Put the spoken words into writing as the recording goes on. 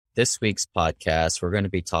This week's podcast, we're going to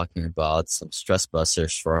be talking about some stress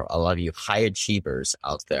busters for a lot of you high achievers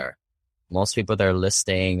out there. Most people that are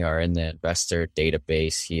listening are in the investor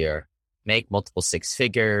database here, make multiple six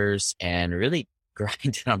figures and really grind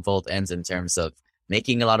it on both ends in terms of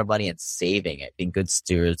making a lot of money and saving it, being good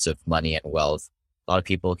stewards of money and wealth. A lot of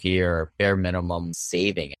people here are bare minimum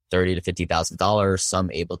saving $30,000 to $50,000,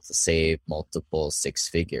 some able to save multiple six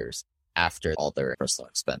figures after all their personal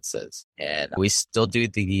expenses. And we still do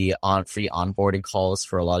the free onboarding calls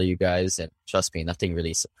for a lot of you guys. And trust me, nothing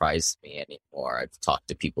really surprised me anymore. I've talked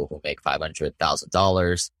to people who make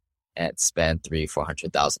 $500,000 and spend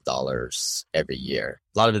 $400,000 every year.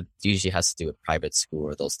 A lot of it usually has to do with private school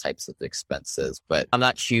or those types of expenses, but I'm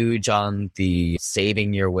not huge on the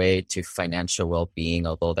saving your way to financial well-being,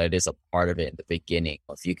 although that is a part of it in the beginning.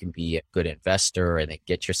 If you can be a good investor and then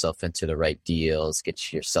get yourself into the right deals,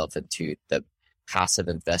 get yourself into the passive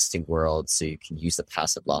investing world so you can use the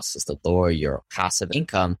passive losses to lower your passive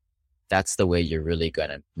income, that's the way you're really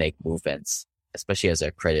going to make movements, especially as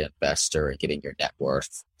a credit investor and getting your net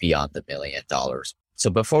worth beyond the $1 million. So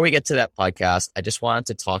before we get to that podcast, I just wanted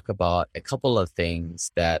to talk about a couple of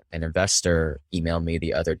things that an investor emailed me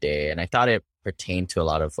the other day. And I thought it pertained to a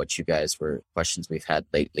lot of what you guys were questions we've had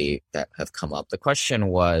lately that have come up. The question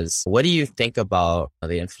was, what do you think about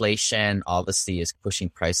the inflation obviously is pushing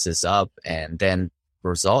prices up? And then the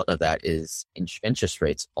result of that is interest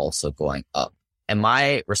rates also going up. And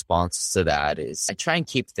my response to that is I try and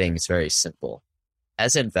keep things very simple.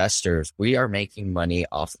 As investors, we are making money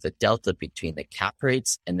off of the delta between the cap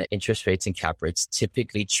rates, and the interest rates and cap rates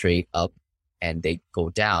typically trade up and they go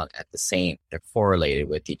down at the same. They're correlated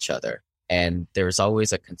with each other. And there's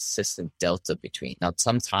always a consistent delta between. Now,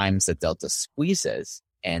 sometimes the delta squeezes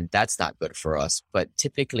and that's not good for us, but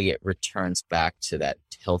typically it returns back to that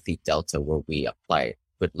healthy delta where we apply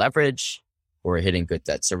good leverage. We're hitting good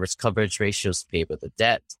debt service coverage ratios to pay with the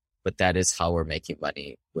debt, but that is how we're making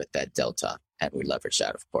money with that delta. And we leverage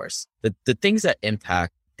that, of course. The things that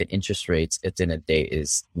impact the interest rates at the end of the day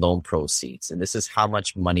is loan proceeds. And this is how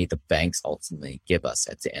much money the banks ultimately give us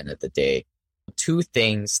at the end of the day. Two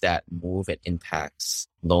things that move and impacts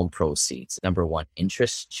loan proceeds. Number one,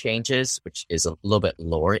 interest changes, which is a little bit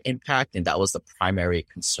lower impact. And that was the primary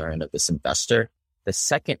concern of this investor. The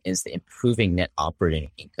second is the improving net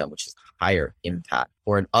operating income, which is higher impact.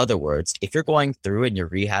 Or in other words, if you're going through and you're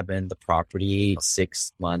rehabbing the property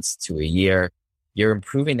 6 months to a year, you're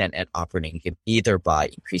improving that net operating income either by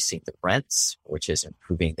increasing the rents, which is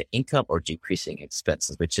improving the income, or decreasing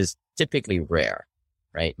expenses, which is typically rare,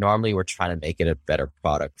 right? Normally, we're trying to make it a better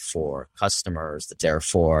product for customers.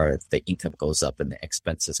 Therefore, the income goes up and the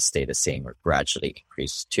expenses stay the same or gradually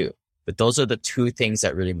increase too. But those are the two things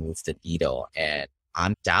that really move the needle. And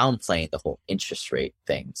I'm downplaying the whole interest rate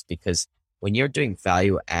things because when you're doing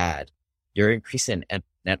value add, you're increasing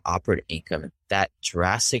net operating income. And that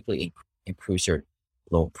drastically improves your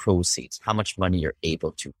loan proceeds, how much money you're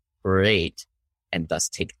able to create and thus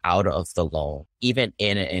take out of the loan, even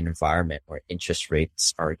in an environment where interest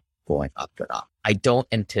rates are going up and up. I don't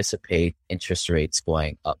anticipate interest rates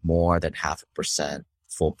going up more than 0.5%,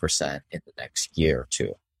 full percent in the next year or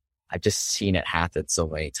two. I've just seen it happen so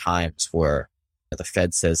many times where the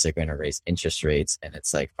Fed says they're going to raise interest rates and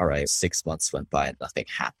it's like, all right, 6 months went by and nothing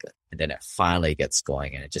happened. And then it finally gets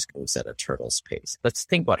going and it just moves at a turtle's pace. Let's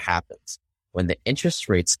think what happens. When the interest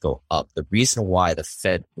rates go up, the reason why the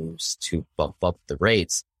Fed moves to bump up the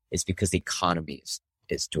rates is because the economy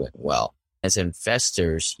is doing well. As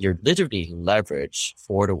investors, you're literally leveraged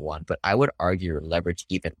 4-to-1, but I would argue you're leveraged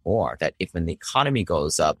even more, that if when the economy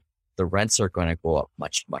goes up, the rents are going to go up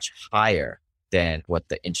much, much higher than what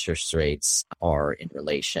the interest rates are in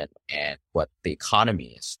relation and what the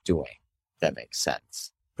economy is doing. If that makes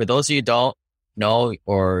sense. For those of you who don't know,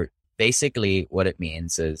 or basically what it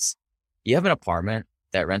means is you have an apartment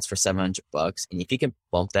that rents for $700, and if you can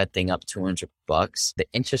bump that thing up $200, the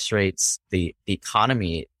interest rates, the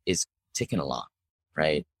economy is ticking along,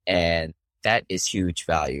 right? And that is huge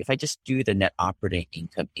value. If I just do the net operating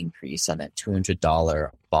income increase on that $200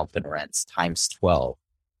 bump in rents times 12,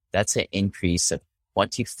 that's an increase of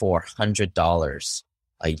 $2,400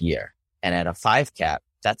 a year. And at a 5 cap,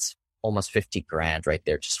 that's almost 50 grand right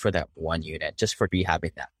there just for that one unit, just for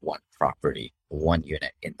rehabbing that one property, one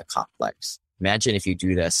unit in the complex. Imagine if you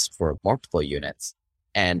do this for multiple units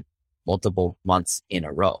and multiple months in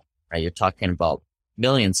a row, right? You're talking about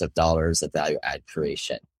millions of dollars of value add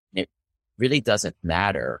creation. It really doesn't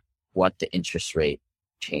matter what the interest rate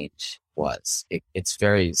change was. It's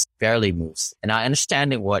barely moves. And I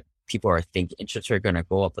understand what people are thinking. Interest rates are going to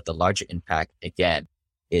go up, but the larger impact, again,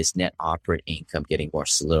 is net operating income getting more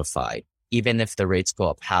solidified. even if the rates go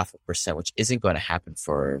up 0.5%, which isn't going to happen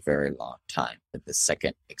for a very long time. In the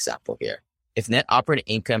second example here, if net operating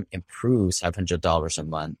income improves $500 a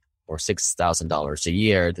month or $6,000 a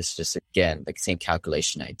year, this is just, again, the same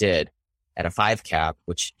calculation I did. At a 5 cap,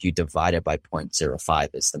 which you divided by 0.05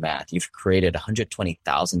 is the math, you've created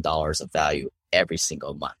 $120,000 of value every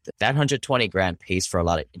single month. That 120 grand pays for a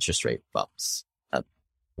lot of interest rate bumps.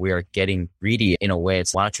 We are getting greedy in a way.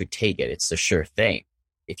 It's why don't you take it? It's the sure thing.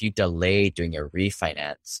 If you delay doing a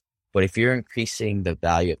refinance, but if you're increasing the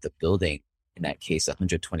value of the building, in that case,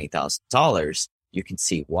 $120,000, you can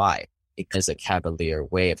see why. It's a cavalier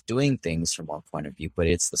way of doing things from one point of view, but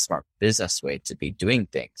it's the smart business way to be doing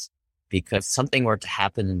things. Because something were to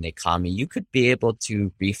happen in the economy, you could be able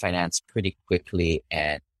to refinance pretty quickly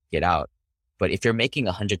and get out. But if you're making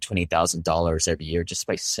 $120,000 every year just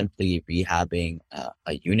by simply rehabbing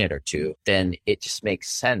a unit or two, then it just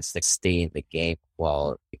makes sense to stay in the game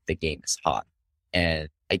while the game is hot. And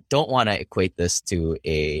I don't want to equate this to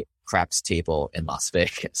a craps table in Las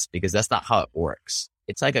Vegas because that's not how it works.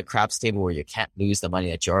 It's like a craps table where you can't lose the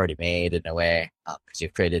money that you already made in a way because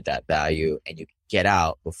you've created that value and you can get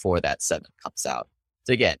out before that 7 comes out.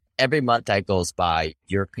 So again, every month that goes by,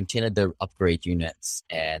 you're continuing to upgrade units,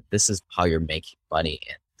 and this is how you're making money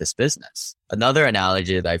in this business. Another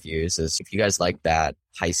analogy that I've used is if you guys like that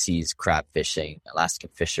high seas crab fishing, Alaskan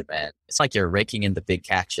fishermen, it's like you're raking in the big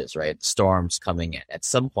catches, right? Storms coming in. At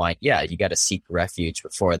some point, yeah, you got to seek refuge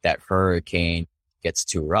before that hurricane gets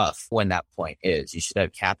too rough. When that point is, you should have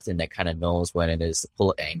a captain that kind of knows when it is to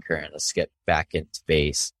pull anchor and let's get back into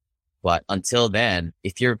base. But until then,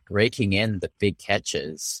 if you're raking in the big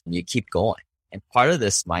catches, you keep going. And part of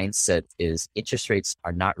this mindset is interest rates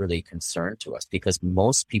are not really a concern to us because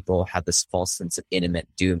most people have this false sense of imminent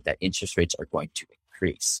doom that interest rates are going to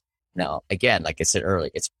increase. Now, again, like I said earlier,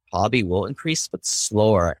 it's probably will increase, but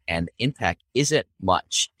slower, and the impact isn't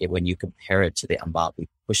much when you compare it to the amount we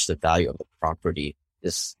push the value of the property.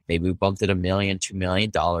 Maybe we bumped it $1 million, $2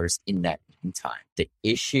 million in that time. The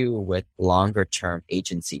issue with longer term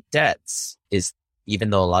agency debts is, even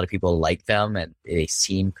though a lot of people like them and they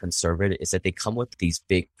seem conservative, is that they come with these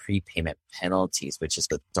big prepayment penalties, which is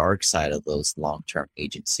the dark side of those long-term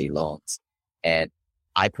agency loans. And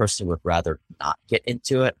I personally would rather not get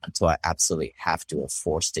into it until I absolutely have to or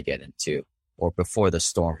forced to get into, or before the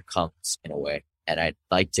storm comes in a way. And I'd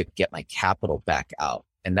like to get my capital back out.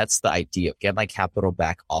 And that's the idea, get my capital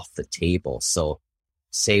back off the table. So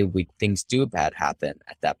say things do bad happen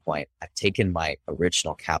at that point, I've taken my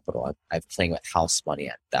original capital. I'm playing with house money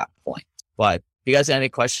at that point. But if you guys have any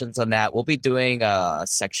questions on that, we'll be doing a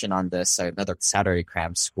section on this, another Saturday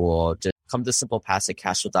cram school. Just come to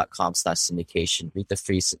simplepassivecashflow.com/syndication, read the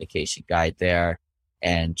free syndication guide there,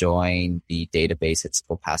 and join the database at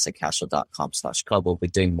simplepassivecashflow.com/club. We'll be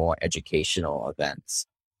doing more educational events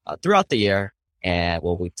throughout the year. And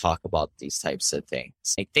we talk about these types of things.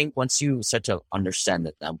 I think once you start to understand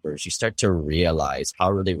the numbers, you start to realize how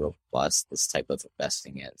really robust this type of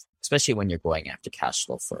investing is, especially when you're going after cash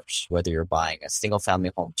flow first. Whether you're buying a single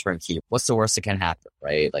family home turnkey, what's the worst that can happen,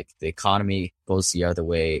 right? Like the economy goes the other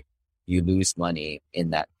way. You lose money in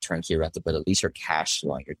that turnkey rental, but at least you're cash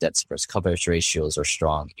flowing. Your debt service coverage ratios are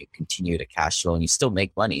strong. You continue to cash flow and you still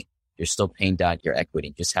make money. You're still paying down your equity.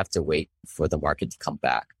 You just have to wait for the market to come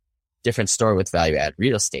back. Different story with value add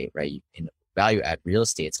real estate, right? In value add real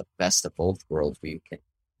estate, it's the best of both worlds where you can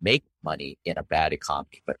make money in a bad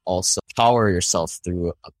economy, but also power yourself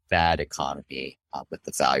through a bad economy with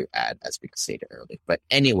the value add, as we stated earlier. But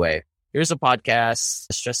anyway, here's a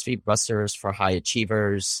podcast, Stress Free Busters for High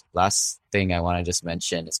Achievers. Last thing I want to just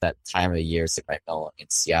mention is that time of the year, so I know in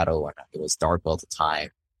Seattle when it was dark all the time,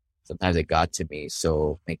 sometimes it got to me.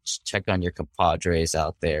 So check on your compadres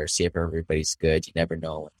out there, see if everybody's good. You never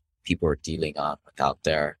know what people are dealing with out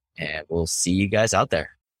there, and we'll see you guys out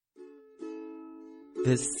there.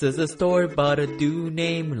 This is a story about a dude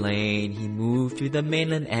named Lane. He moved to the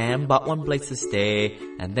mainland and bought one place to stay.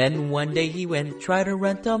 And then one day he went try to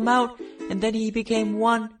rent them out, and then he became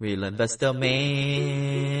one real investor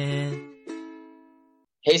man.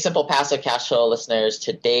 Hey, Simple Passive Cash Flow listeners.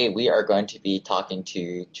 Today we are going to be talking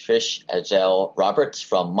to Trish Agel Roberts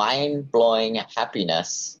from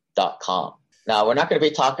mindblowinghappiness.com. Now, we're not going to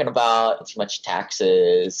be talking about too much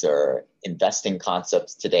taxes or investing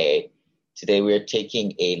concepts today. Today, we're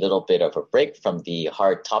taking a little bit of a break from the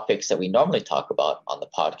hard topics that we normally talk about on the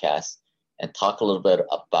podcast and talk a little bit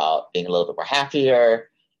about being a little bit more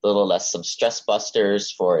happier, a little less some stress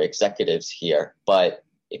busters for executives here. But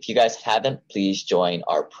if you guys haven't, please join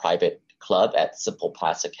our private club at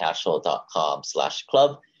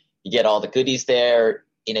simplepassivecashflow.com/club. You get all the goodies there.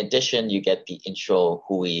 In addition, you get the Intro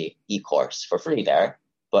Hui e-course for free there.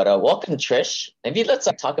 But welcome, Trish. Maybe let's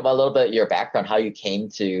talk about a little bit your background, how you came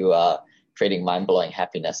to creating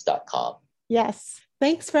mindblowinghappiness.com. Yes.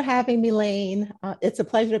 Thanks for having me, Lane. It's a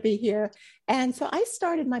pleasure to be here. And so I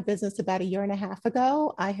started my business about a year and a half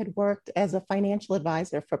ago. I had worked as a financial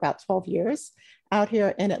advisor for about 12 years out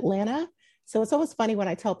here in Atlanta. So it's always funny when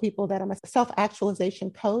I tell people that I'm a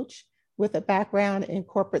self-actualization coach with a background in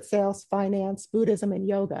corporate sales, finance, Buddhism, and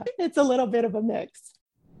yoga. It's a little bit of a mix.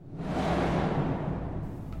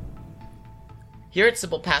 Here at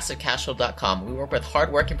SimplePassiveCashflow.com, we work with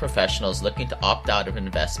hardworking professionals looking to opt out of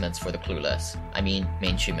investments for the clueless. I mean,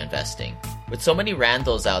 mainstream investing. With so many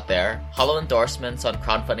randos out there, hollow endorsements on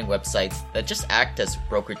crowdfunding websites that just act as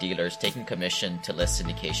broker-dealers taking commission to list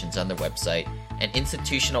syndications on their website, and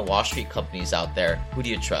institutional Wall Street companies out there, who do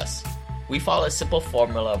you trust? We follow a simple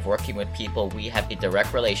formula of working with people we have a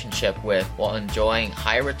direct relationship with while enjoying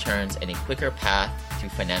higher returns and a quicker path to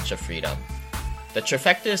financial freedom. The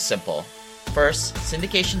trifecta is simple. First,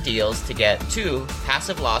 syndication deals to get. 2,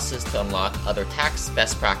 passive losses to unlock other tax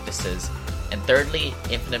best practices. And thirdly,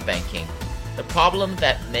 infinite banking. The problem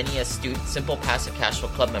that many astute Simple Passive Cashflow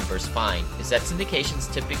Club members find is that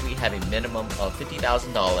syndications typically have a minimum of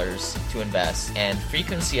 $50,000 to invest, and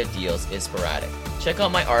frequency of deals is sporadic. Check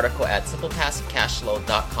out my article at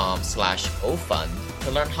simplepassivecashflow.com/ofund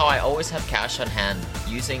to learn how I always have cash on hand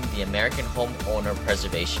using the American Homeowner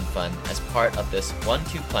Preservation Fund as part of this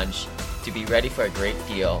 1-2 punch to be ready for a great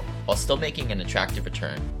deal while still making an attractive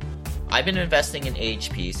return. I've been investing in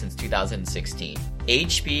AHP since 2016.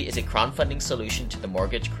 AHP is a crowdfunding solution to the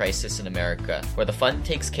mortgage crisis in America, where the fund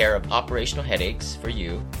takes care of operational headaches for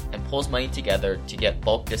you and pulls money together to get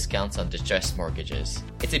bulk discounts on distressed mortgages.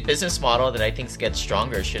 It's a business model that I think gets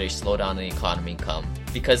stronger should a slowdown in the economy come,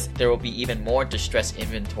 because there will be even more distressed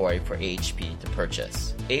inventory for AHP to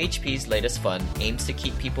purchase. AHP's latest fund aims to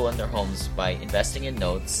keep people in their homes by investing in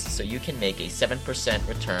notes so you can make a 7%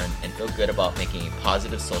 return and feel good about making a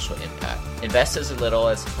positive social impact. Invest as little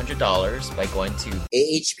as $100 by going to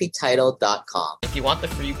ahptitle.com. If you want the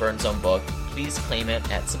free Burn Zone book, please claim it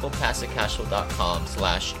at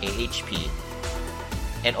simplepassivecashflow.com/AHP.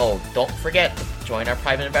 And don't forget to join our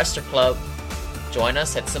private investor club. Join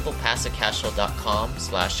us at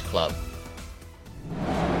simplepassivecashflow.com/club.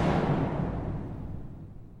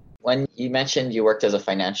 When you mentioned you worked as a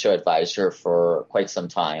financial advisor for quite some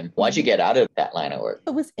time, why'd you get out of that line of work?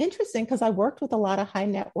 It was interesting because I worked with a lot of high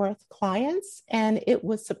net worth clients, and it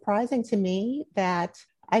was surprising to me that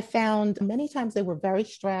I found many times they were very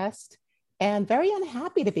stressed and very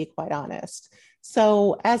unhappy, to be quite honest.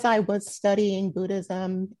 So as I was studying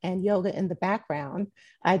Buddhism and yoga in the background,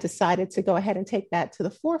 I decided to go ahead and take that to the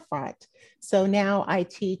forefront. So now I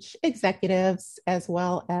teach executives as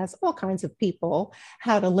well as all kinds of people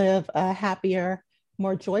how to live a happier,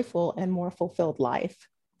 more joyful, and more fulfilled life.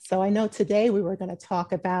 So I know today we were going to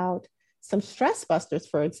talk about some stress busters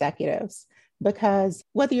for executives, because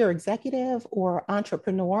whether you're executive or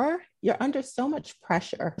entrepreneur, you're under so much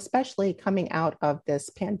pressure, especially coming out of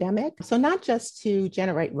this pandemic. So not just to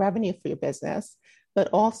generate revenue for your business, but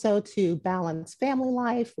also to balance family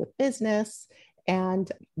life with business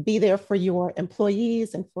and be there for your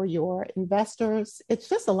employees and for your investors. It's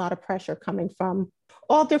just a lot of pressure coming from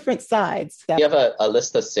all different sides. You have a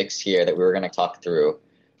list of 6 here that we were going to talk through.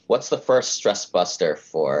 What's the first stress buster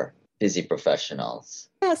for busy professionals?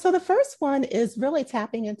 Yeah, so the first one is really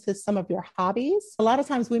tapping into some of your hobbies. A lot of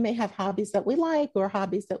times we may have hobbies that we like or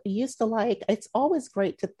hobbies that we used to like. It's always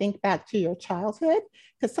great to think back to your childhood,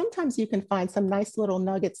 because sometimes you can find some nice little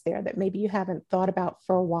nuggets there that maybe you haven't thought about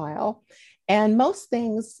for a while. And most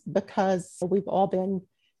things, because we've all been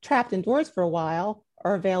trapped indoors for a while,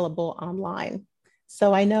 are available online.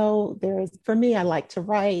 So I know for me, I like to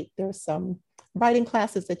write. There's some writing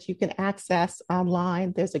classes that you can access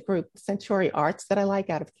online. There's a group, Century Arts, that I like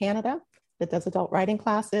out of Canada that does adult writing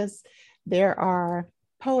classes. There are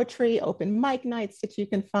poetry, open mic nights that you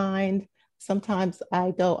can find. Sometimes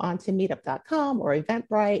I go onto meetup.com or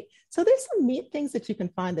Eventbrite. So there's some neat things that you can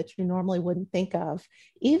find that you normally wouldn't think of.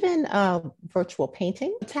 Even virtual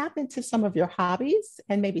painting. Tap into some of your hobbies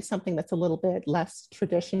and maybe something that's a little bit less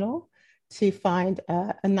traditional to find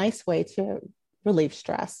a nice way to relieve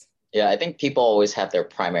stress. Yeah, I think people always have their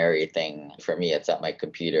primary thing. For me, it's at my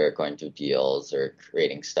computer, going through deals or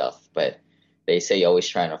creating stuff. But they say you're always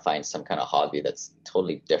trying to find some kind of hobby that's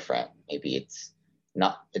totally different. Maybe it's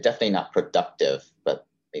definitely not productive, but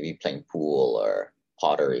maybe playing pool or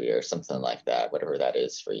pottery or something like that, whatever that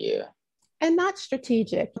is for you. and not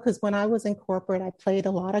strategic. Because when I was in corporate, I played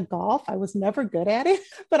a lot of golf. I was never good at it,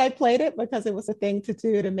 but I played it because it was a thing to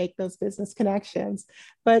do to make those business connections.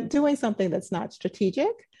 But doing something that's not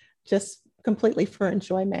strategic, just completely for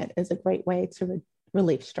enjoyment, is a great way to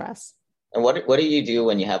relieve stress. And what do you do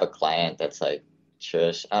when you have a client that's like,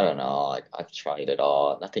 Trish, I don't know, like I've tried it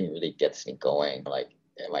all, nothing really gets me going. Like,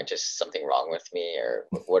 am I just something wrong with me, or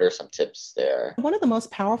what are some tips there? One of the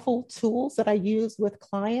most powerful tools that I use with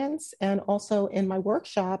clients and also in my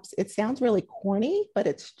workshops, it sounds really corny, but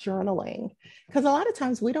it's journaling. Because a lot of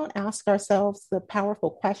times we don't ask ourselves the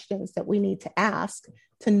powerful questions that we need to ask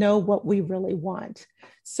to know what we really want.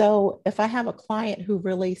 So if I have a client who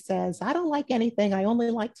really says, I don't like anything, I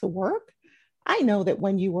only like to work, I know that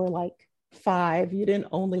when you were like 5, you didn't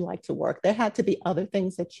only like to work. There had to be other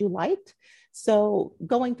things that you liked. So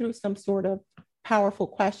going through some sort of powerful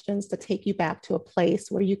questions to take you back to a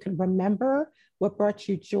place where you can remember what brought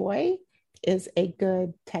you joy is a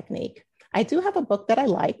good technique. I do have a book that I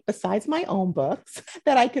like besides my own books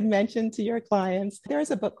that I could mention to your clients.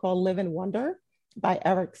 There's a book called Live in Wonder by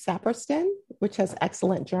Eric Saperston, which has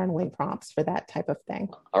excellent journaling prompts for that type of thing.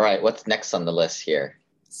 All right, what's next on the list here?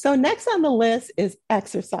 So next on the list is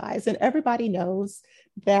exercise. And everybody knows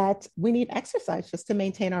that we need exercise just to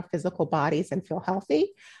maintain our physical bodies and feel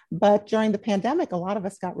healthy. But during the pandemic, a lot of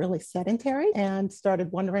us got really sedentary and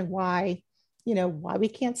started wondering why we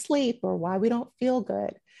can't sleep or why we don't feel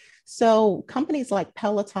good. So companies like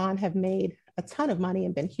Peloton have made a ton of money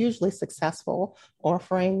and been hugely successful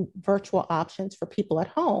offering virtual options for people at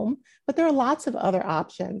home, but there are lots of other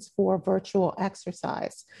options for virtual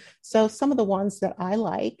exercise. So some of the ones that I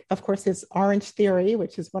like, of course, is Orange Theory,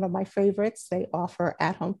 which is one of my favorites. They offer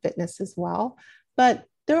at-home fitness as well, but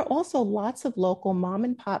there are also lots of local mom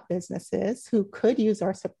and pop businesses who could use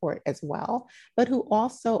our support as well, but who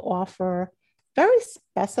also offer very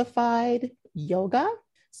specified yoga.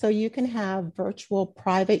 So you can have virtual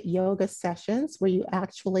private yoga sessions where you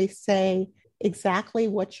actually say exactly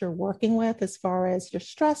what you're working with as far as your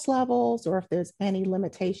stress levels or if there's any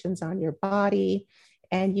limitations on your body.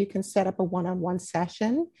 And you can set up a one-on-one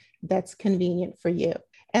session that's convenient for you.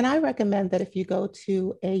 And I recommend that if you go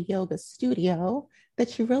to a yoga studio,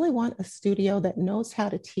 that you really want a studio that knows how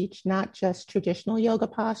to teach not just traditional yoga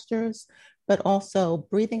postures, but also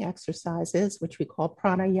breathing exercises, which we call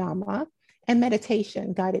pranayama, and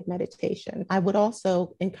meditation, guided meditation. I would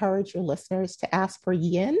also encourage your listeners to ask for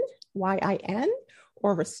yin, Y-I-N,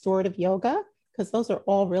 or restorative yoga, because those are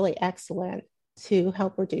all really excellent to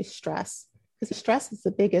help reduce stress. Because stress is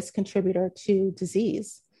the biggest contributor to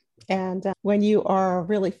disease. And when you are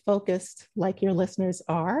really focused like your listeners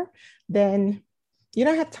are, then you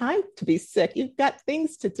don't have time to be sick. You've got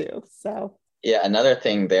things to do. So yeah, another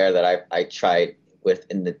thing there that I tried with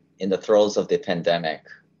in the throes of the pandemic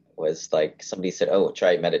was like somebody said, oh,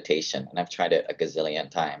 try meditation. And I've tried it a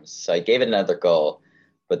gazillion times. So I gave it another go.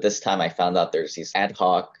 But this time I found out there's these ad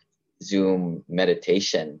hoc Zoom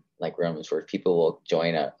meditation like rooms where people will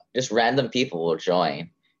join just random people will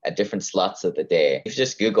join at different slots of the day. If you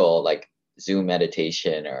just Google like Zoom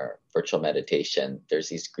meditation or virtual meditation, there's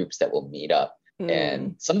these groups that will meet up.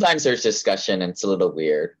 And sometimes there's discussion and it's a little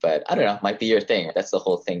weird, but I don't know, might be your thing. That's the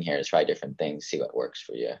whole thing here, is try different things, see what works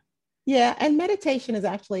for you. Yeah, and meditation is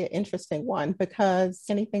actually an interesting one because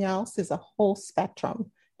anything else is a whole spectrum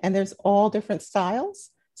and there's all different styles.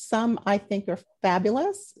 Some I think are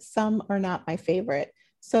fabulous, some are not my favorite.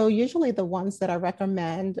 So usually the ones that I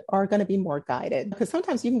recommend are going to be more guided, because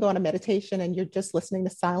sometimes you can go on a meditation and you're just listening to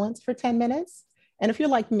silence for 10 minutes. And if you're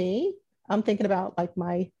like me, I'm thinking about like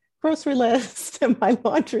my grocery list and my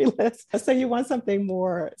laundry list. So you want something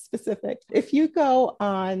more specific. If you go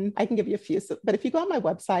on, I can give you a few, but if you go on my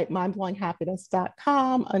website,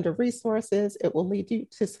 mindblowinghappiness.com, under resources, it will lead you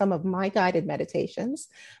to some of my guided meditations.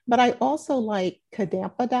 But I also like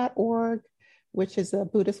kadampa.org, which is a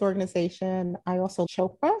Buddhist organization. I also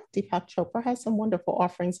Deepak Chopra has some wonderful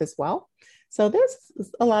offerings as well. So there's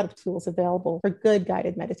a lot of tools available for good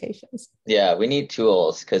guided meditations. Yeah, we need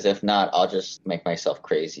tools, because if not, I'll just make myself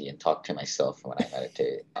crazy and talk to myself when I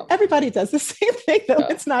meditate. Everybody does the same thing, though. Yeah.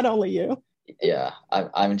 It's not only you. Yeah,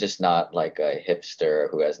 I'm just not like a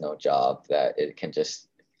hipster who has no job that it can just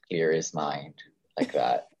clear his mind like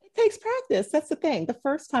that. It takes practice. That's the thing. The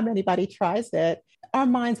first time anybody tries it, our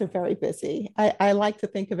minds are very busy. I like to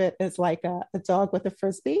think of it as like a dog with a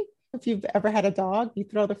Frisbee. If you've ever had a dog, you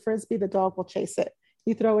throw the Frisbee, the dog will chase it.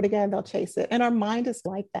 You throw it again, they'll chase it. And our mind is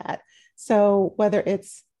like that. So whether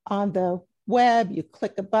it's on the web, you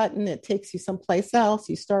click a button, it takes you someplace else,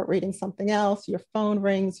 you start reading something else, your phone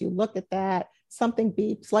rings, you look at that, something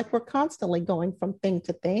beeps, like we're constantly going from thing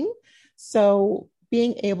to thing. So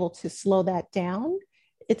being able to slow that down,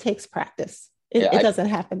 it takes practice. It doesn't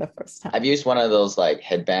happen the first time. I've used one of those like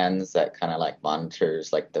headbands that kind of like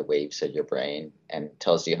monitors like the waves of your brain and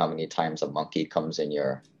tells you how many times a monkey comes in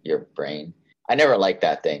your brain. I never liked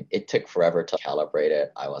that thing. It took forever to calibrate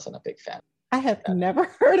it. I wasn't a big fan. I have never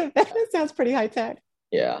heard of that. It sounds pretty high tech.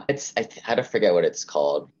 Yeah, I had to forget what it's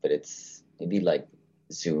called, but it's maybe like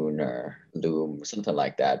Zune or Loom, something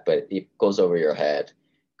like that. But it goes over your head,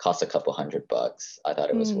 costs a couple $100. I thought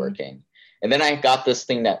it was working. And then I got this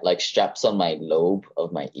thing that like straps on my lobe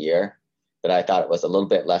of my ear that I thought was a little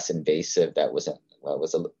bit less invasive. That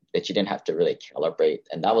that you didn't have to really calibrate.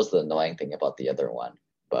 And that was the annoying thing about the other one.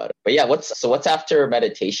 But yeah, what's after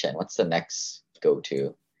meditation? What's the next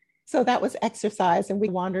go-to? So that was exercise, and we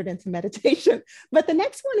wandered into meditation. But the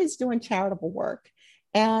next one is doing charitable work.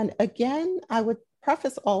 And again, I would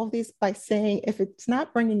preface all of these by saying, if it's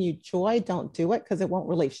not bringing you joy, don't do it because it won't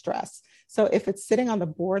relieve stress. So if it's sitting on the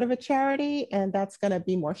board of a charity and that's going to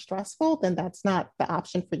be more stressful, then that's not the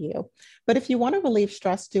option for you. But if you want to relieve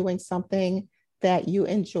stress doing something that you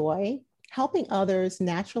enjoy, helping others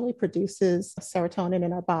naturally produces serotonin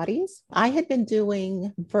in our bodies. I had been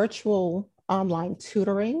doing virtual online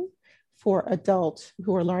tutoring for adults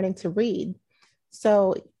who are learning to read.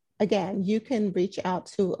 So again, you can reach out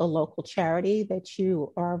to a local charity that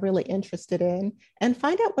you are really interested in and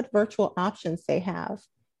find out what virtual options they have.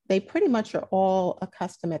 They pretty much are all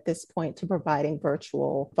accustomed at this point to providing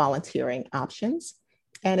virtual volunteering options.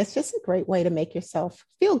 And it's just a great way to make yourself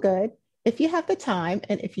feel good if you have the time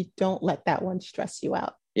and if you don't let that one stress you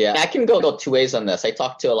out. Yeah, I can go two ways on this. I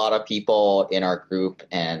talked to a lot of people in our group,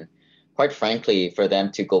 and quite frankly, for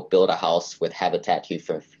them to go build a house with Habitat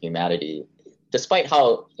for Humanity, despite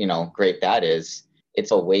how, great that is,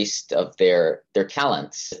 it's a waste of their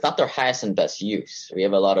talents. It's not their highest and best use. We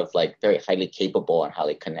have a lot of like very highly capable and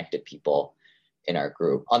highly connected people in our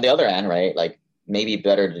group. On the other hand, right, like maybe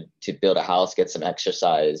better to build a house, get some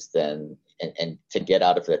exercise than and to get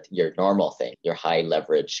out of your normal thing, your high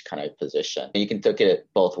leverage kind of position. You can look at it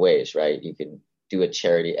both ways, right? You can do a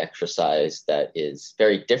charity exercise that is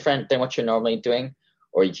very different than what you're normally doing,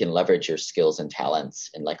 or you can leverage your skills and talents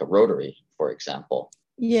in like a Rotary, for example.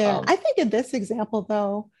 Yeah, I think in this example,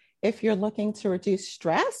 though, if you're looking to reduce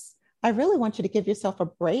stress, I really want you to give yourself a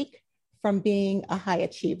break from being a high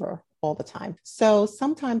achiever all the time. So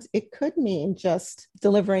sometimes it could mean just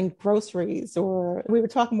delivering groceries, or we were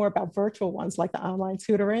talking more about virtual ones like the online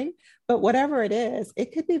tutoring, but whatever it is,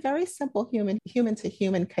 it could be very simple human to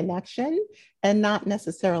human connection and not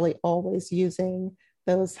necessarily always using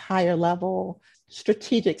those higher level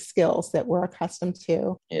strategic skills that we're accustomed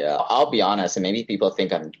to. Yeah, I'll be honest, and maybe people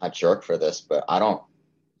think I'm a jerk for this, but I don't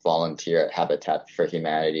volunteer at Habitat for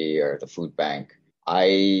Humanity or the food bank.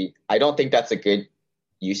 I don't think that's a good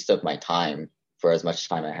use of my time for as much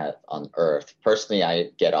time I have on Earth. Personally, I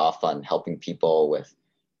get off on helping people with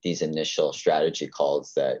these initial strategy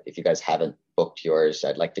calls that if you guys haven't booked yours,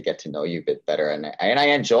 I'd like to get to know you a bit better. And I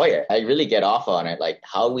enjoy it. I really get off on it, like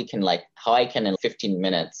how I can in 15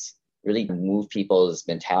 minutes really move people's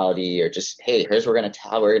mentality, or just, hey, here's how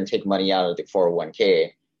we're going to take money out of the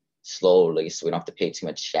 401k slowly so we don't have to pay too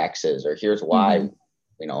much taxes, or here's why,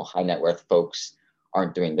 high net worth folks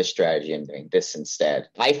aren't doing this strategy and doing this instead.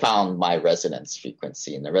 I found my resonance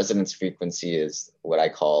frequency, and the resonance frequency is what I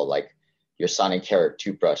call like your sonic hair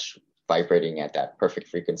toothbrush vibrating at that perfect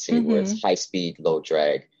frequency where it's high speed, low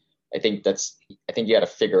drag. I think you got to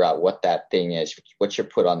figure out what that thing is, what you're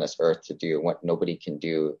put on this earth to do, and what nobody can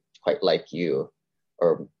do quite like you,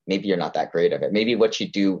 or maybe you're not that great at it. Maybe what you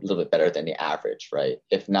do a little bit better than the average, right?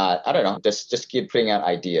 If not, I don't know, just keep putting out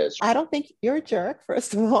ideas. I don't think you're a jerk,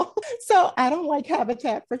 first of all. So I don't like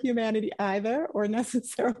Habitat for Humanity either, or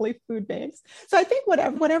necessarily food banks. So I think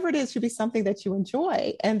whatever it is should be something that you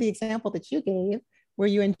enjoy. And the example that you gave, where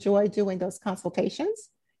you enjoy doing those consultations,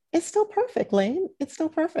 it's still perfect, Lane. It's still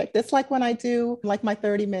perfect. It's like when I do like my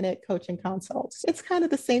 30-minute coaching consults. It's kind of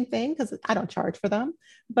the same thing because I don't charge for them.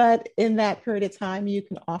 But in that period of time, you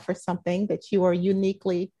can offer something that you are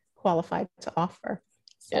uniquely qualified to offer.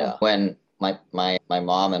 So. Yeah. When my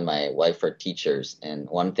mom and my wife are teachers, and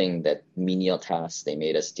one thing that menial tasks they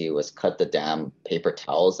made us do was cut the damn paper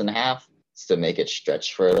towels in half to make it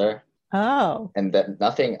stretch further. Oh. And that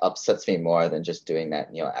nothing upsets me more than just doing that,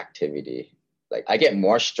 activity. Like I get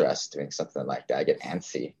more stressed doing something like that. I get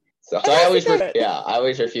antsy. So I always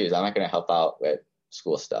refuse. I'm not going to help out with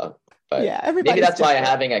school stuff. But maybe that's why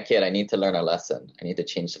having a kid, I need to learn a lesson. I need to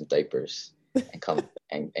change some diapers and come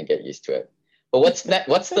and get used to it. But what's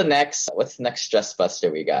the next stress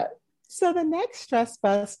buster we got? So the next stress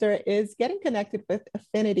buster is getting connected with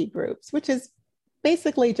affinity groups, which is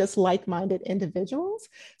basically just like-minded individuals.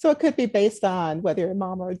 So it could be based on whether you're a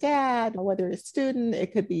mom or dad, or whether you're a student,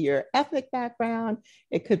 it could be your ethnic background,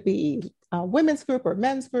 it could be a women's group or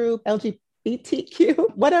men's group,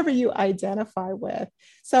 LGBTQ, whatever you identify with.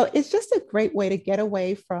 So it's just a great way to get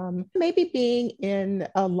away from maybe being in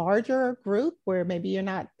a larger group where maybe you're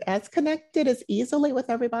not as connected as easily with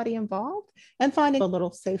everybody involved, and finding a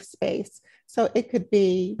little safe space. So it could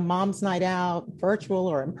be mom's night out, virtual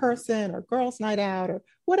or in person, or girls' night out, or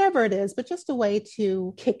whatever it is, but just a way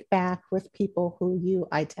to kick back with people who you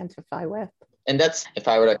identify with. And that's, if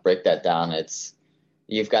I were to break that down, it's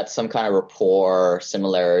you've got some kind of rapport,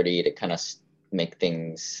 similarity to kind of make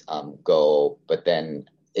things go. But then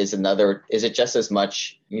is it just as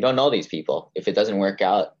much, you don't know these people. If it doesn't work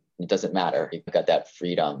out, it doesn't matter. You've got that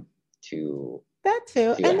freedom to. That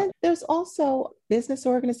too. And then there's also business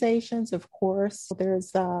organizations, of course.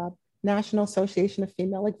 There's National Association of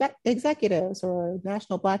Female Executives, or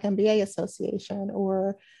National Black MBA Association,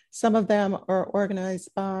 or some of them are organized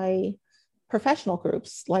by professional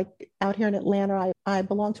groups. Like out here in Atlanta, I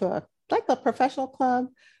belong to a professional club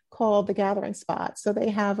called the Gathering Spot. So they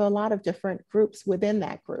have a lot of different groups within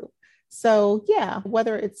that group. So yeah,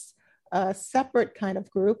 whether it's a separate kind of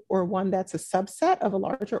group or one that's a subset of a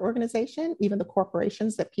larger organization, even the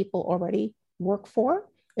corporations that people already work for,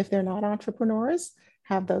 if they're not entrepreneurs,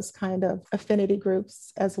 have those kind of affinity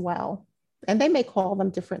groups as well. And they may call them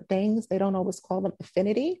different things. They don't always call them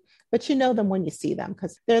affinity, but you know them when you see them,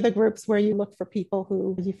 because they're the groups where you look for people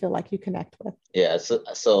who you feel like you connect with. Yeah.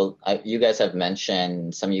 So you guys have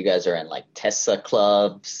mentioned some of you guys are in like Tesla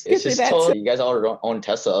clubs. It's just totally, you guys all own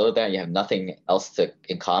Tesla. Other than you have nothing else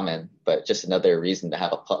in common, but just another reason to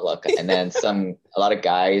have a potluck. And then a lot of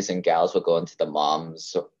guys and gals will go into the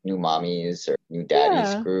new mommies or new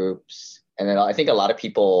daddies groups. And then I think a lot of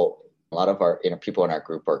our people in our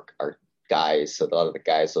group are guys. So a lot of the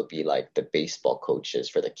guys will be like the baseball coaches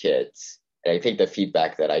for the kids. And I think the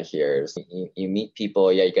feedback that I hear is you meet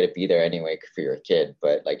people, you got to be there anyway for your kid,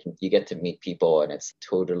 but like you get to meet people and it's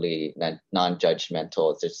totally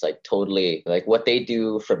non-judgmental. It's just like totally like what they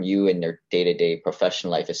do from you in their day-to-day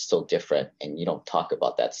professional life is so different, and you don't talk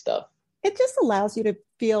about that stuff. It just allows you to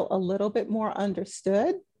feel a little bit more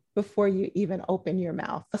understood before you even open your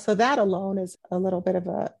mouth. So that alone is a little bit of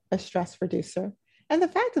a stress reducer. And the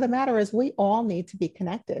fact of the matter is we all need to be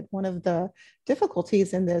connected. One of the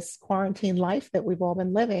difficulties in this quarantine life that we've all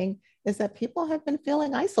been living is that people have been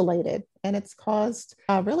feeling isolated, and it's caused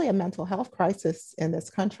really a mental health crisis in this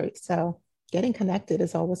country. So getting connected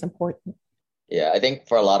is always important. Yeah, I think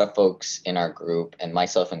for a lot of folks in our group, and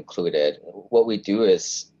myself included, what we do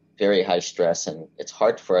is very high stress, and it's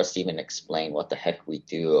hard for us to even explain what the heck we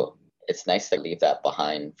do. It's nice to leave that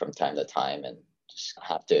behind from time to time and just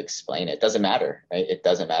have to explain it. It doesn't matter, right? It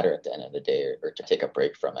doesn't matter at the end of the day, or to take a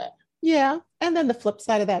break from it. Yeah. And then the flip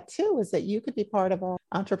side of that too is that you could be part of an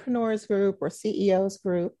entrepreneurs group or CEOs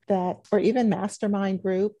group or even mastermind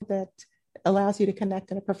group that allows you to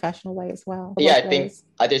connect in a professional way as well. Yeah, I think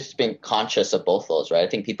I just been conscious of both those, right? I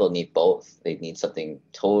think people need both. They need something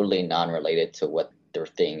totally non-related to what their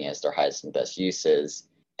thing is, their highest and best uses,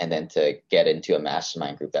 and then to get into a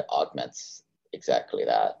mastermind group that augments exactly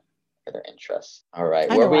that for their interests. All right.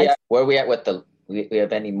 Where are we at with we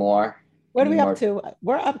have any more? What are we up to?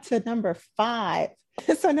 We're up to number 5.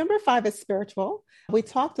 So number 5 is spiritual. We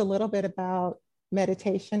talked a little bit about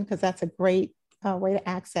meditation because that's a great way to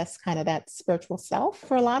access kind of that spiritual self.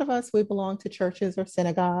 For a lot of us, we belong to churches or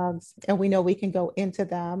synagogues, and we know we can go into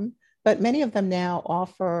them. But many of them now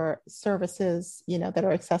offer services, that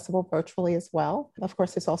are accessible virtually as well. Of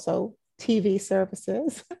course, there's also TV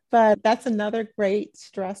services, but that's another great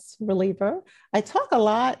stress reliever. I talk a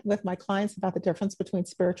lot with my clients about the difference between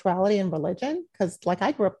spirituality and religion, because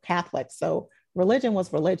I grew up Catholic, so religion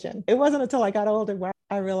was religion. It wasn't until I got older where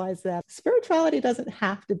I realized that spirituality doesn't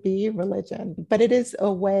have to be religion, but it is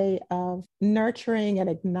a way of nurturing and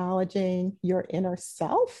acknowledging your inner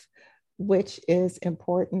self, which is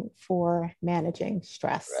important for managing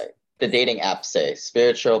stress. Right. The dating apps say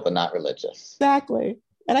spiritual, but not religious. Exactly.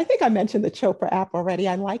 And I think I mentioned the Chopra app already.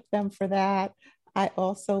 I like them for that. I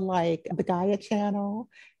also like the Gaia channel,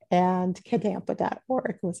 and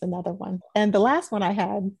Kadampa.org was another one. And the last one I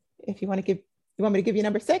had, if you want me to give you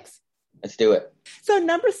number 6? Let's do it. So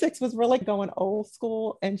number 6 was really going old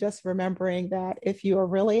school and just remembering that if you are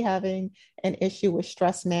really having an issue with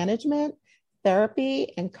stress management,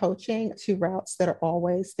 therapy and coaching, 2 routes that are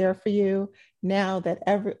always there for you. Now that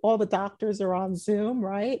all the doctors are on Zoom,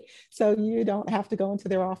 right? So you don't have to go into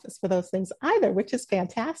their office for those things either, which is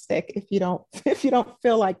fantastic if you don't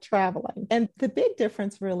feel like traveling. And the big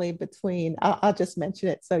difference really between, I'll just mention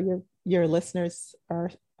it so your listeners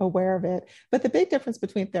are aware of it. But the big difference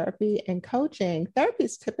between therapy and coaching, therapy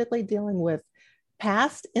is typically dealing with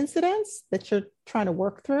past incidents that you're trying to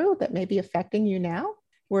work through that may be affecting you now.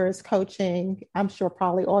 Whereas coaching, I'm sure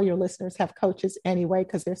probably all your listeners have coaches anyway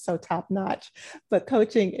because they're so top notch, but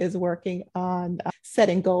coaching is working on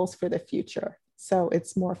setting goals for the future. So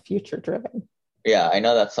it's more future driven. Yeah, I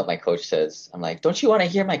know that's what my coach says. I'm like, don't you want to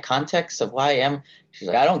hear my context of why I am? She's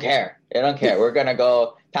like, I don't care. I don't care. We're going to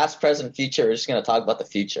go past, present, future. We're just going to talk about the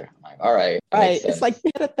future. I'm like, all right. Right. It's like you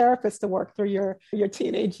had a therapist to work through your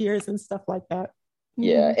teenage years and stuff like that.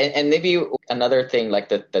 Yeah. And maybe another thing like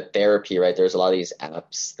the therapy, right? There's a lot of these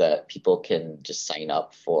apps that people can just sign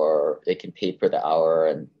up for. They can pay per the hour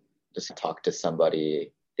and just talk to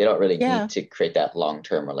somebody. They don't really need to create that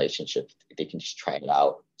long-term relationship. They can just try it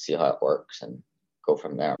out, see how it works, and go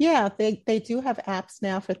from there. Yeah, they do have apps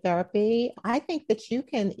now for therapy. I think that you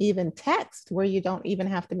can even text where you don't even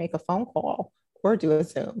have to make a phone call or do a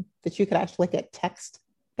Zoom, that you could actually get text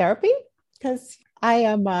therapy. Because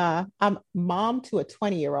I'm mom to a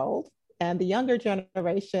 20-year-old, and the younger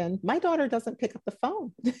generation, my daughter doesn't pick up the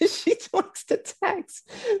phone. She likes to text.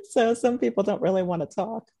 So some people don't really want to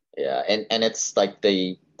talk. Yeah, and it's like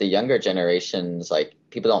the younger generations, like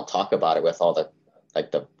people don't talk about it with all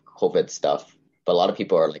the COVID stuff. But a lot of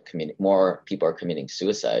people are like more people are committing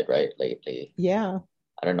suicide, right, lately. Yeah.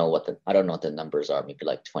 I don't know what the numbers are, maybe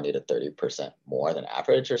like 20 to 30% more than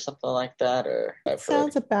average or something like that. Or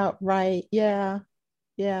sounds about right. Yeah.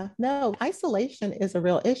 Yeah. No, isolation is a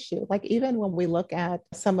real issue. Like even when we look at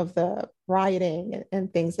some of the rioting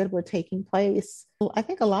and things that were taking place, I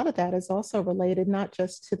think a lot of that is also related not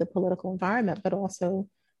just to the political environment, but also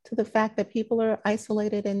to the fact that people are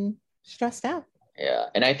isolated and stressed out. Yeah.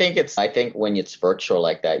 And I think when it's virtual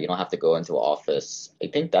like that, you don't have to go into an office. I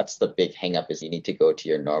think that's the big hang up is you need to go to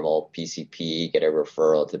your normal PCP, get a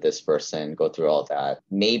referral to this person, go through all that.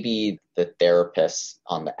 Maybe the therapist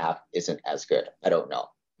on the app isn't as good. I don't know.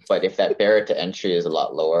 But if that barrier to entry is a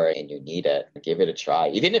lot lower and you need it, give it a try.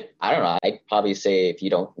 Even if, I don't know, I'd probably say if you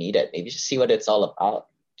don't need it, maybe just see what it's all about.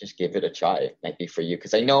 Just give it a try. It might be for you.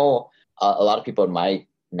 Because I know a lot of people in my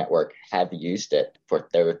network have used it for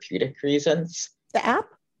therapeutic reasons. The app?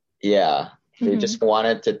 Yeah. They just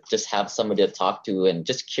wanted to just have somebody to talk to and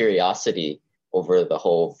just curiosity over the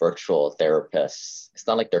whole virtual therapist. It's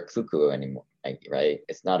not like they're cuckoo anymore, right?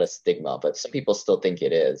 It's not a stigma, but some people still think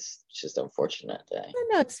it is. It's just unfortunate. I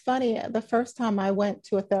know, it's funny. The first time I went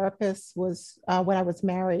to a therapist was when I was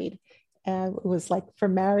married. And it was like for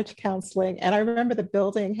marriage counseling. And I remember the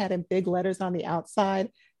building had in big letters on the outside,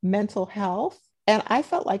 mental health. And I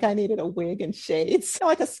felt like I needed a wig and shades,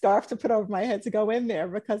 like a scarf to put over my head to go in there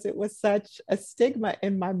because it was such a stigma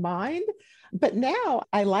in my mind. But now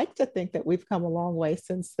I like to think that we've come a long way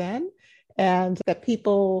since then and that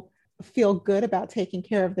people feel good about taking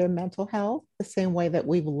care of their mental health the same way that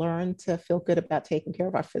we've learned to feel good about taking care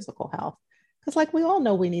of our physical health. Because like we all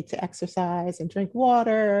know we need to exercise and drink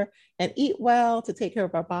water and eat well to take care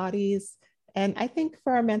of our bodies. And I think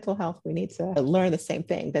for our mental health, we need to learn the same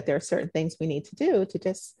thing, that there are certain things we need to do to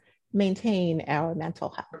just maintain our mental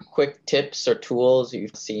health. Quick tips or tools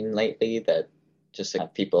you've seen lately that just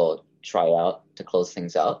have people try out to close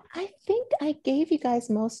things out? I think I gave you guys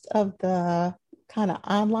most of the kind of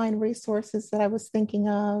online resources that I was thinking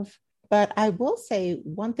of. But I will say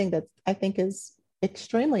one thing that I think is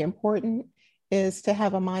extremely important is to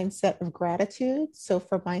have a mindset of gratitude. So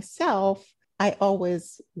for myself, I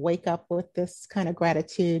always wake up with this kind of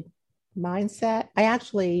gratitude mindset. I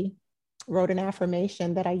actually wrote an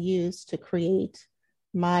affirmation that I use to create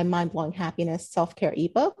my Mind-Blowing Happiness self-care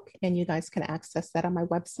ebook, and you guys can access that on my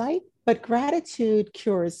website. But gratitude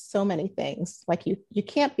cures so many things. Like you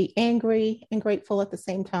can't be angry and grateful at the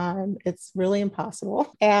same time. It's really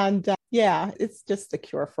impossible. And it's just a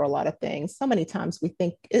cure for a lot of things. So many times we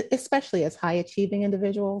think, especially as high achieving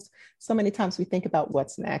individuals, so many times we think about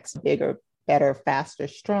what's next, bigger, better, faster,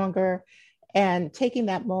 stronger. And taking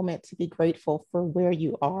that moment to be grateful for where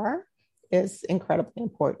you are is incredibly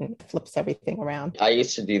important. It flips everything around. I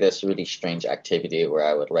used to do this really strange activity where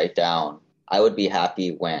I would write down, I would be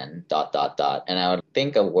happy when ... And I would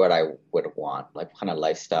think of what I would want, like what kind of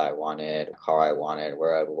lifestyle I wanted, car I wanted,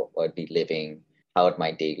 where I would be living, how would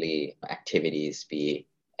my daily activities be.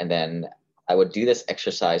 And then I would do this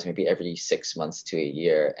exercise maybe every 6 months to a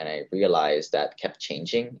year. And I realized that kept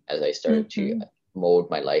changing as I started to mold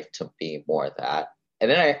my life to be more of that. And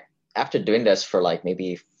then after doing this for like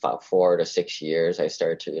maybe 4 to 6 years, I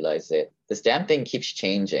started to realize that this damn thing keeps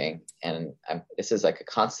changing. And this is like a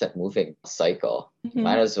constant moving cycle.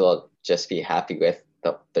 Might as well just be happy with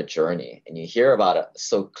the journey. And you hear about it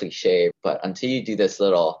so cliche, but until you do this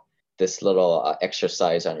little this little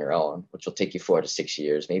exercise on your own, which will take you 4 to 6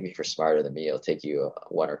 years. Maybe if you're smarter than me, it'll take you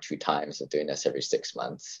 1 or 2 times of doing this every 6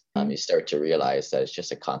 months. You start to realize that it's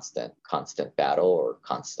just a constant battle or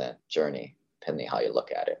constant journey, depending how you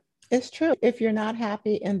look at it. It's true. If you're not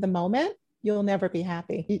happy in the moment, you'll never be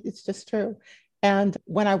happy. It's just true. And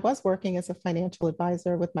when I was working as a financial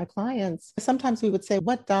advisor with my clients, sometimes we would say,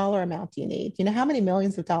 what dollar amount do you need? You know, how many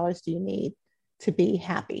millions of dollars do you need to be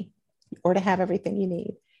happy or to have everything you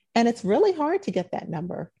need? And it's really hard to get that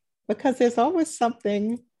number because there's always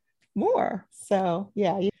something more. So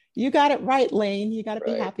yeah, you got it right, Lane. You got to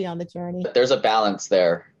be happy on the journey. But there's a balance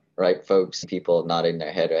there, right, folks? People nodding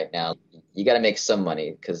their head right now. You got to make some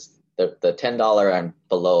money because the $10 and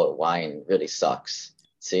below wine really sucks.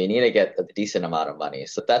 So you need to get a decent amount of money.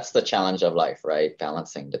 So that's the challenge of life, right?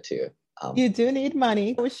 Balancing the two. You do need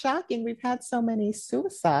money. It was shocking. We've had so many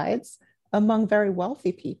suicides among very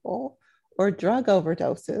wealthy people or drug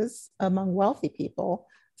overdoses among wealthy people.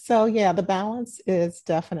 So yeah, the balance is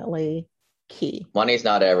definitely key. Money's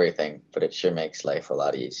not everything, but it sure makes life a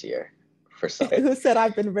lot easier for some. Who said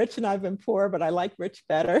I've been rich and I've been poor, but I like rich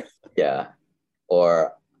better? Yeah.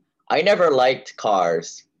 Or I never liked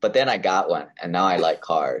cars, but then I got one and now I like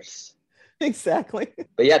cars. Exactly.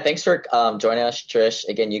 But yeah, thanks for joining us, Trish.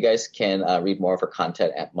 Again, you guys can read more of her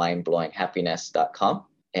content at mindblowinghappiness.com.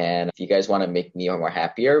 And if you guys want to make me more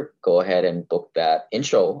happier, go ahead and book that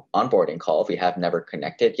intro onboarding call. If we have never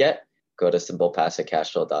connected yet, go to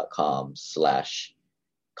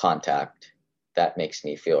simplepassivecashflow.com/contact. That makes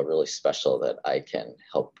me feel really special that I can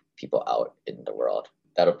help people out in the world.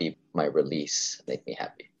 That'll be my release. Make me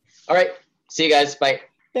happy. All right. See you guys. Bye.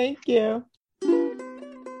 Thank you.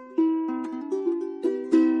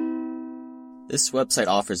 This website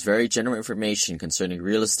offers very general information concerning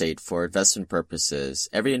real estate for investment purposes.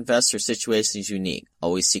 Every investor's situation is unique.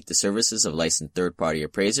 Always seek the services of licensed third-party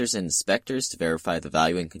appraisers and inspectors to verify the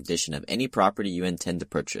value and condition of any property you intend to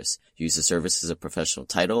purchase. Use the services of professional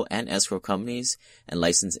title and escrow companies and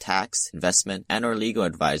licensed tax, investment, and or legal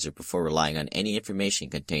advisor before relying on any information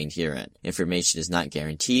contained herein. Information is not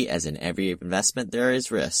guaranteed, as in every investment there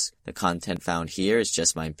is risk. The content found here is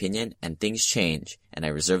just my opinion, and things change, and I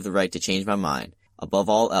reserve the right to change my mind. Above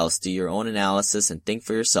all else, do your own analysis and think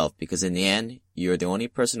for yourself, because in the end, you are the only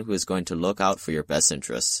person who is going to look out for your best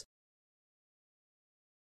interests.